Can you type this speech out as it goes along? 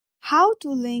How to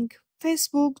link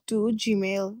Facebook to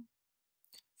Gmail.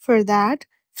 For that,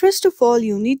 first of all,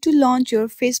 you need to launch your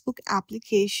Facebook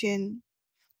application.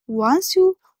 Once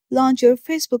you launch your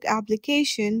Facebook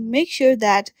application, make sure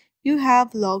that you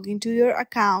have logged into your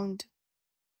account.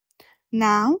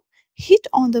 Now, hit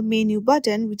on the menu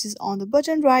button which is on the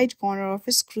bottom right corner of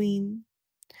your screen.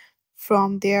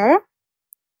 From there,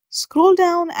 scroll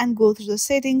down and go through the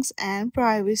settings and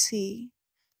privacy.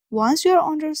 Once you are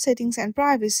under settings and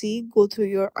privacy, go through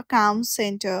your account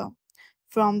center.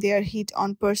 From there, hit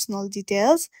on personal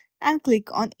details and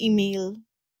click on email.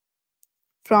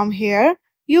 From here,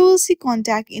 you will see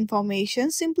contact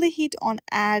information. Simply hit on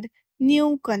add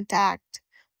new contact.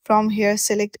 From here,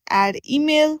 select add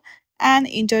email and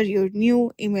enter your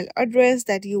new email address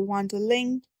that you want to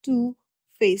link to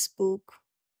Facebook.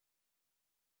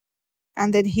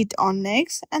 And then hit on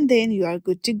next and then you are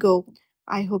good to go.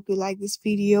 I hope you like this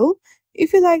video.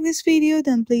 If you like this video,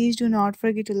 then please do not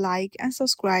forget to like and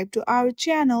subscribe to our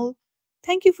channel.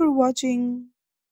 Thank you for watching.